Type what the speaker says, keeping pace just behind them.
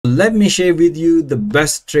Let me share with you the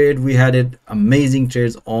best trade. We had it amazing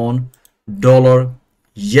trades on dollar,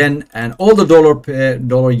 yen, and all the dollar pair,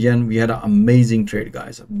 dollar, yen. We had an amazing trade,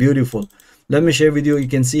 guys. Beautiful. Let me share with you. You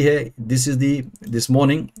can see here, this is this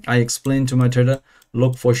morning I explained to my trader,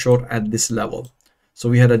 look for short at this level. So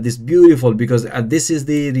we had this beautiful, because this is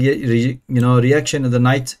the reaction of the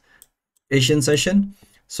night Asian session.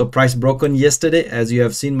 So price broken yesterday, as you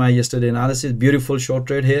have seen my yesterday analysis. Beautiful short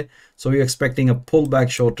trade here. So we're expecting a pullback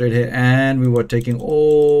short trade here, and we were taking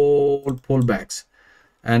all pullbacks.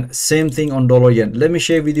 And same thing on dollar yen. Let me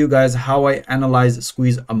share with you guys how I analyze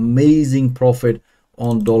squeeze amazing profit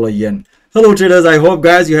on dollar yen. Hello traders, I hope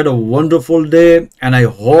guys you had a wonderful day, and I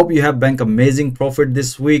hope you have banked amazing profit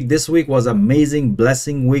this week. This week was amazing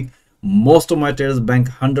blessing week. Most of my traders bank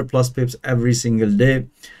 100+ pips every single day.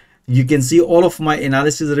 You can see all of my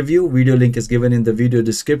analysis review. Video link is given in the video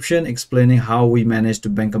description, explaining how we managed to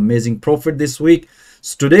bank amazing profit this week.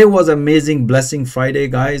 So today was amazing blessing Friday,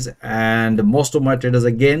 guys, and most of my traders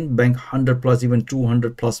again bank 100+, even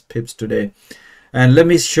 200+ pips today. And let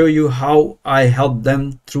me show you how I help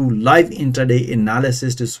them through live intraday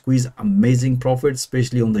analysis to squeeze amazing profit,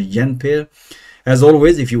 especially on the yen pair. As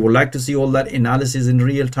always, if you would like to see all that analysis in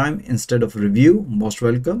real time instead of review, most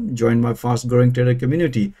welcome. Join my fast growing trader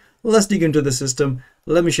community. Let's dig into the system.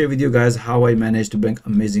 Let me share with you guys how I managed to bank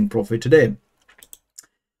amazing profit today.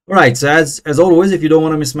 All right, so as always, if you don't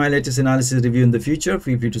want to miss my latest analysis review in the future,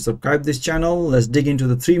 feel free to subscribe this channel. Let's dig into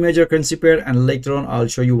the 3 major currency pair, and later on I'll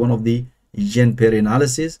show you one of the yen pair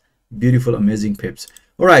analysis. Beautiful, amazing pips.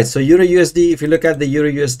 All right, so EURUSD, if you look at the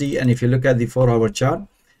EURUSD and if you look at the 4-hour chart,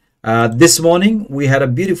 this morning we had a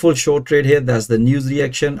beautiful short trade here. That's the news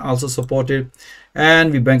reaction, also supported,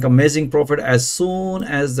 and we bank amazing profit. As soon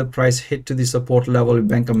as the price hit to the support level, we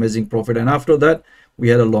bank amazing profit, and after that we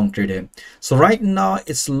had a long trade here. So right now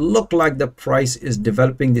it's look like the price is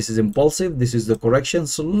developing. This is impulsive, this is the correction,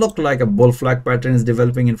 so look like a bull flag pattern is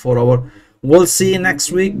developing in 4-hour. We'll see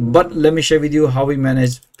next week, but let me share with you how we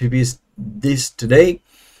managed PPs this today.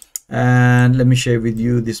 And let me share with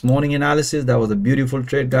you this morning analysis. That was a beautiful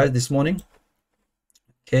trade, guys, this morning.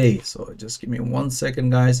 Okay, so just give me 1 second,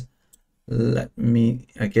 guys.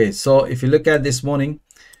 Okay, so if you look at this morning,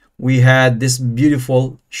 we had this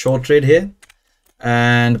beautiful short trade here,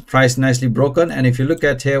 and price nicely broken. And if you look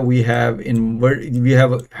at here, we have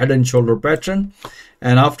a head and shoulder pattern,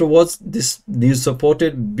 and afterwards this news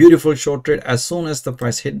supported beautiful short trade. As soon as the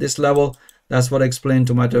price hit this level, that's what I explained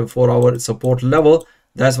to my 4-hour support level.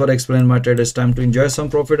 That's what I explained my traders, time to enjoy some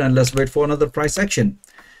profit, and let's wait for another price action.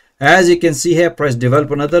 As you can see here, price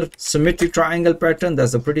develop another symmetric triangle pattern.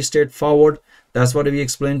 That's a pretty straightforward. That's what we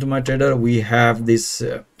explained to my trader. We have this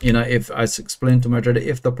if I explained to my trader,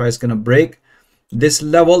 if the price gonna break this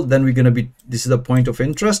level, then we're gonna be, this is the point of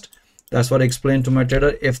interest. That's what I explained to my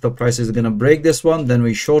trader. If the price is gonna break this one, then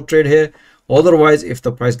we short trade here. Otherwise, if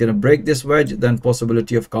the price gonna break this wedge, then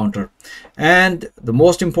possibility of counter. And the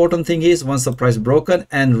most important thing is, once the price broken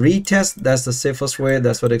and retest, that's the safest way.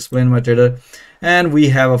 That's what I explained my trader. And we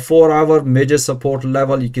have a 4-hour major support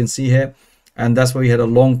level, you can see here, and that's why we had a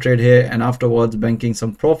long trade here, and afterwards banking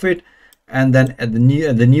some profit. And then at the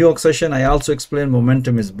New York session, I also explained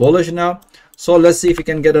momentum is bullish now. So let's see if we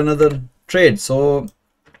can get another trade. So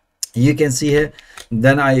you can see here,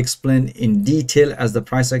 then I explain in detail as the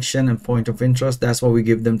price action and point of interest. That's why we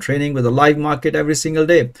give them training with a live market every single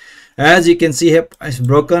day. As you can see here, price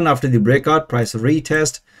broken after the breakout, price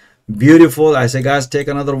retest. Beautiful. I say, guys, take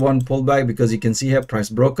another one pullback, because you can see here price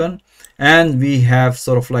broken, and we have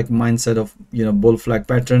sort of like mindset of bull flag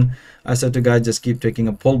pattern. I said to guys, just keep taking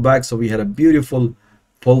a pullback. So we had a beautiful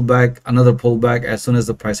pullback, another pullback as soon as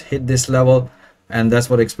the price hit this level. And that's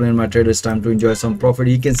what I explained my traders, time to enjoy some profit.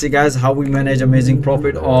 You can see, guys, how we manage amazing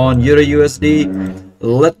profit on EURUSD.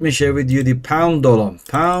 Let me share with you the pound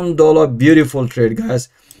dollar. Beautiful trade, guys.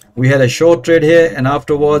 We had a short trade here, and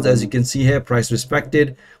afterwards, as you can see here, price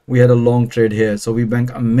respected. We had a long trade here, so we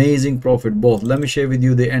bank amazing profit both. Let me share with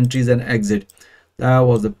you the entries and exit. That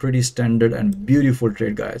was a pretty standard and beautiful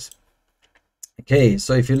trade, guys. Okay,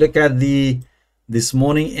 so if you look at this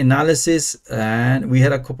morning analysis, and we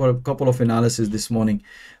had a couple of analysis this morning.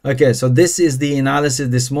 Okay, so this is the analysis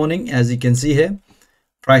this morning. As you can see here,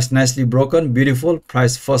 price nicely broken, beautiful.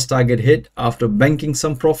 Price first target hit after banking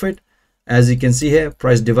some profit. As you can see here,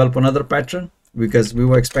 price develop another pattern, because we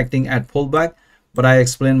were expecting at pullback, but I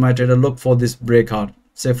explained my trader, look for this breakout.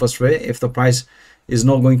 Safest way, if the price is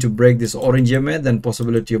not going to break this orange EMA, then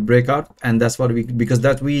possibility of breakout. And that's what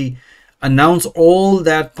we announce all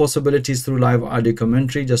that possibilities through live audio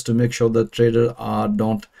commentary, just to make sure that traders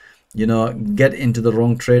don't get into the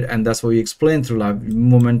wrong trade. And that's what we explained through live.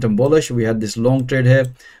 Momentum bullish, we had this long trade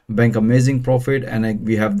here, bank amazing profit, and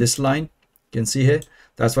we have this line, you can see here.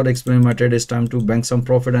 That's what I explained my trade. It's time to bank some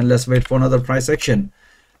profit, and let's wait for another price action.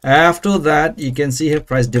 After that, you can see here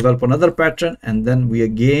price develop another pattern, and then we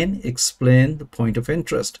again explain the point of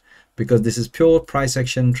interest, because this is pure price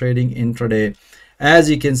action trading intraday.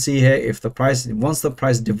 As you can see here, if the price, once the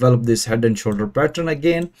price develop this head and shoulder pattern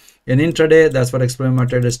again in intraday, that's what I explained my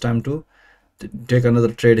trade. It's time to take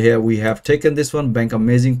another trade here. We have taken this one, bank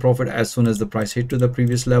amazing profit as soon as the price hit to the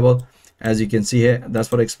previous level. As you can see here,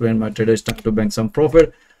 that's what I explained my trader. It's time to bank some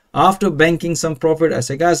profit. After banking some profit, I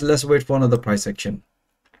say, guys, let's wait for another price action.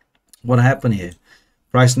 What happened here?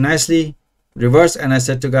 Price nicely reversed, and I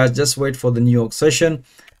said to guys, just wait for the New York session.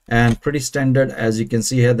 And pretty standard, as you can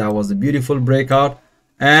see here, that was a beautiful breakout.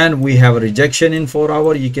 And we have a rejection in 4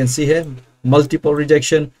 hour. You can see here multiple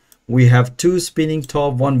rejection. We have two spinning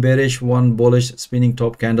top, one bearish, one bullish spinning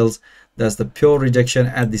top candles. That's the pure rejection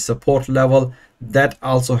at the support level. That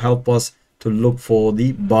also help us to look for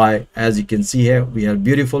the buy. As you can see here, we have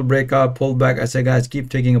beautiful breakout, pullback. I say, guys, keep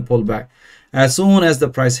taking a pullback. As soon as the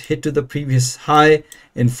price hit to the previous high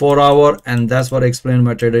in 4 hour, and that's what I explained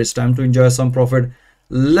my trader. It's time to enjoy some profit.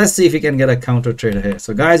 Let's see if we can get a counter trade here.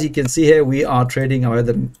 So guys, you can see here we are trading where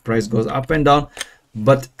the price goes up and down,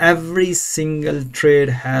 but every single trade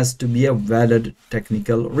has to be a valid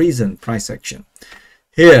technical reason, price action.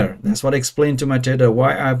 Here, that's what I explained to my trader,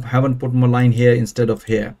 why I haven't put my line here instead of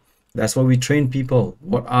here. That's why we train people.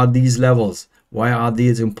 What are these levels? Why are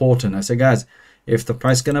these important? I say, guys, if the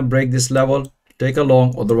price gonna break this level, take a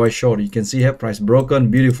long, otherwise short. You can see here price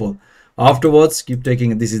broken, beautiful. Afterwards, keep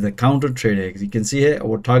taking. This is the counter trade here. You can see here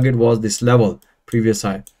our target was this level, previous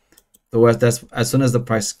high. So that's as soon as the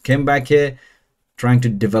price came back here, trying to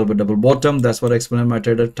develop a double bottom. That's what I explained my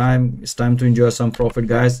trader. It's time to enjoy some profit,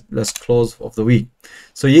 guys. Let's close of the week.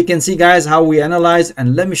 So you can see, guys, how we analyze.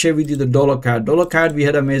 And let me share with you the dollar CAD. Dollar CAD, we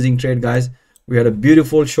had amazing trade, guys. We had a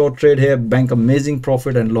beautiful short trade here, bank amazing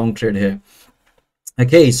profit, and long trade here.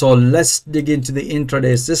 Okay, so let's dig into the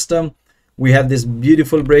intraday system. We have this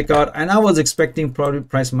beautiful breakout, and I was expecting probably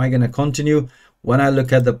price might gonna continue. When I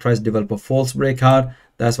look at the price develop a false breakout,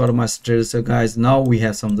 that's what my traders say, guys. Now we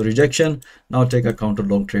have some rejection. Now take a counter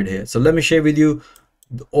long trade here. So let me share with you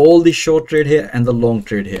all the short trade here and the long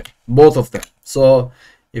trade here, both of them. So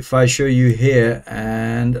if I show you here,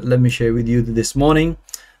 and let me share with you this morning,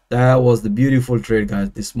 that was the beautiful trade, guys,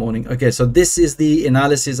 this morning. Okay, so this is the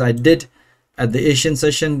analysis I did at the Asian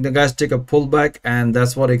session. The guys take a pullback, and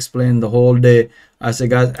that's what I explained the whole day. I say,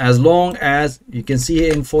 guys, as long as you can see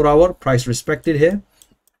here in 4 hour price respected here,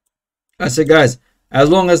 I say, guys, as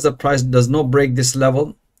long as the price does not break this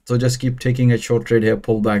level, so just keep taking a short trade here,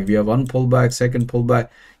 pullback. We have one pullback, second pullback,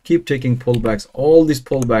 keep taking pullbacks, all these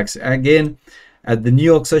pullbacks. Again, at the New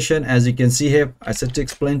York session, as you can see here, I said to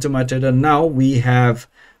explain to my trader, now we have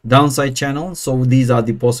downside channel. So these are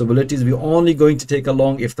the possibilities. We're only going to take a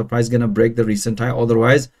long if the price gonna break the recent high.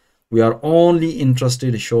 Otherwise, we are only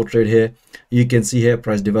interested in short trade here. You can see here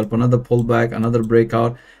price develop another pullback, another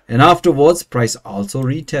breakout, and afterwards price also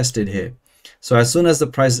retested here. So as soon as the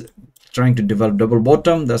price trying to develop double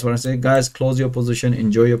bottom, that's what I say, guys, close your position,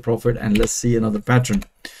 enjoy your profit, and let's see another pattern.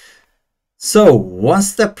 So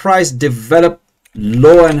once the price develop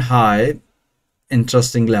low and high,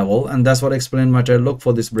 interesting level, and that's what I explained my trader. Look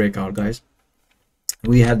for this breakout, guys.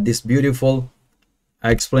 We had this beautiful,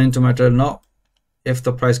 I explained to my trader, no, if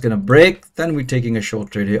the price gonna break, then we're taking a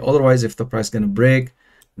short trade here. Otherwise, if the price gonna break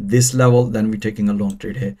this level, then we're taking a long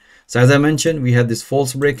trade here. So as I mentioned, we had this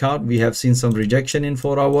false breakout. We have seen some rejection in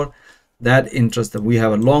 4 hour. That interest that we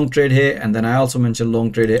have a long trade here, and then I also mentioned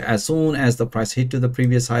long trade here. As soon as the price hit to the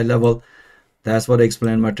previous high level, that's what I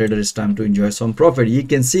explained my trader. It's time to enjoy some profit. You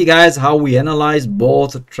can see, guys, how we analyze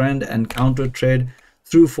both trend and counter trade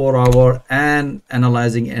through 4 hour, and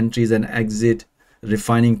analyzing entries and exit,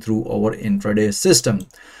 refining through our intraday system.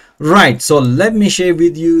 Right, so let me share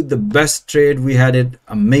with you the best trade. We had it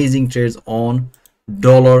amazing trades on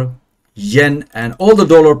dollar, yen, and all the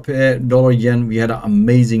dollar pair, dollar yen. We had an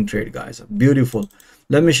amazing trade, guys, beautiful.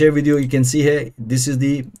 Let me share with you. You can see here, this is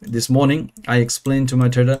this morning I explained to my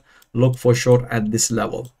trader, look for short at this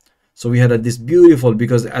level. So we had this beautiful,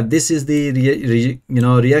 because this is the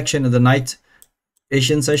reaction of the night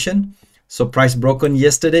Asian session. So price broken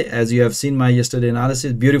yesterday, as you have seen my yesterday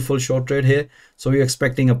analysis, beautiful short trade here. So we're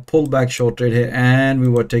expecting a pullback short trade here, and we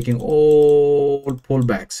were taking all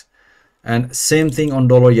pullbacks. And same thing on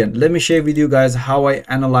dollar yen. Let me share with you guys how I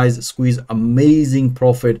analyze, squeeze amazing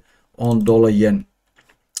profit on dollar yen.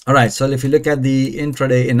 All right, so if you look at the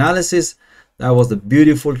intraday analysis, that was the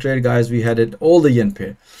beautiful trade, guys. We had it all the yen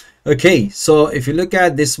pair. Okay, so if you look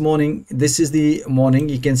at this morning, this is the morning.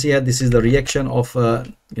 You can see here this is the reaction of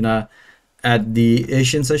at the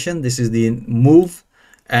Asian session. This is the move,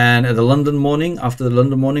 and at the London morning, after the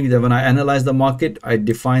London morning, then when I analyze the market, I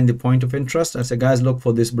define the point of interest. I say, guys, look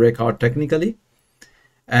for this breakout technically.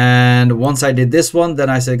 And once I did this one,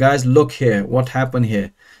 then I say, guys, look here, what happened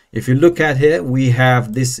here. If you look at here, we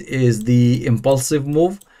have, this is the impulsive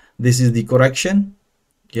move, this is the correction.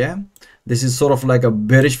 Yeah, this is sort of like a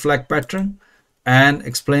bearish flag pattern, and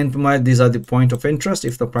explain to my, these are the point of interest.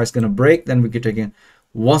 If the price gonna break, then we can take in.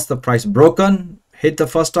 Once the price broken, hit the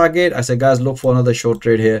first target, I said, guys, look for another short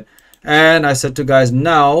trade here. And I said to guys,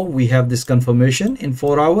 now we have this confirmation in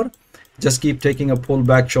 4 hour, just keep taking a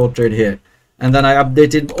pullback short trade here. And then I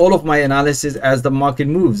updated all of my analysis as the market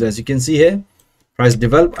moves. As you can see here, price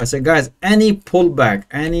develop. I said, guys, any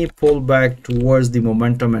pullback towards the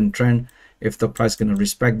momentum and trend, if the price gonna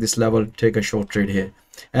respect this level, take a short trade here.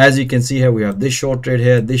 As you can see here, we have this short trade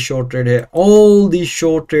here, this short trade here. All these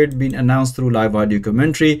short trade being announced through live audio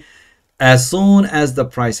commentary. As soon as the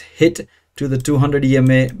price hit to the 200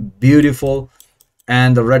 EMA, beautiful,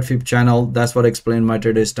 and the red fib channel, that's what I explained my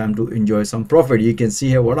trade. It's time to enjoy some profit. You can see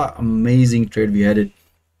here what an amazing trade we had.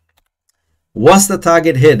 Once the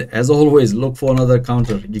target hit, as always, look for another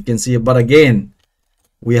counter. You can see it, but again,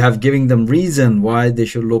 we have giving them reason why they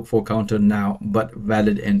should look for counter now, but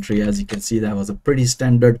valid entry. As you can see, that was a pretty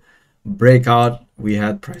standard breakout. We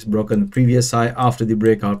had price broken the previous high. After the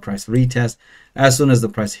breakout, price retest. As soon as the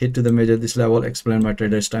price hit to the major this level, explain my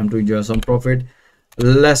trader, it's time to enjoy some profit.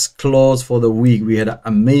 Let's close for the week. We had an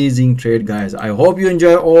amazing trade, guys. I hope you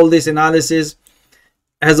enjoy all this analysis.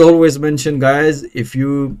 As always mentioned, guys, if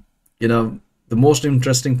you know, the most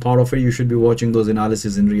interesting part of it, you should be watching those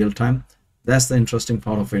analysis in real time. That's the interesting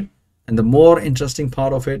part of it. And the more interesting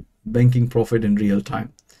part of it, banking profit in real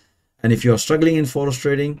time. And if you are struggling in forex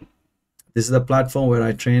trading, this is the platform where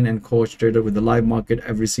I train and coach trader with the live market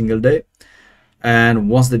every single day. And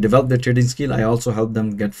once they develop their trading skill, I also help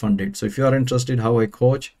them get funded. So if you are interested how I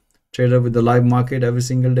coach trader with the live market every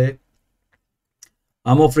single day,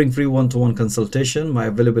 I'm offering free one-to-one consultation. My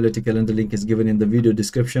availability calendar link is given in the video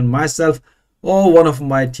description. Myself or one of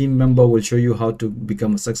my team member will show you how to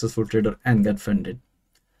become a successful trader and get funded.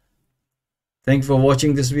 Thank you for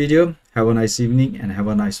watching this video. Have a nice evening and have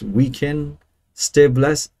a nice weekend. Stay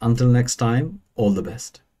blessed. Until next time, all the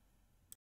best.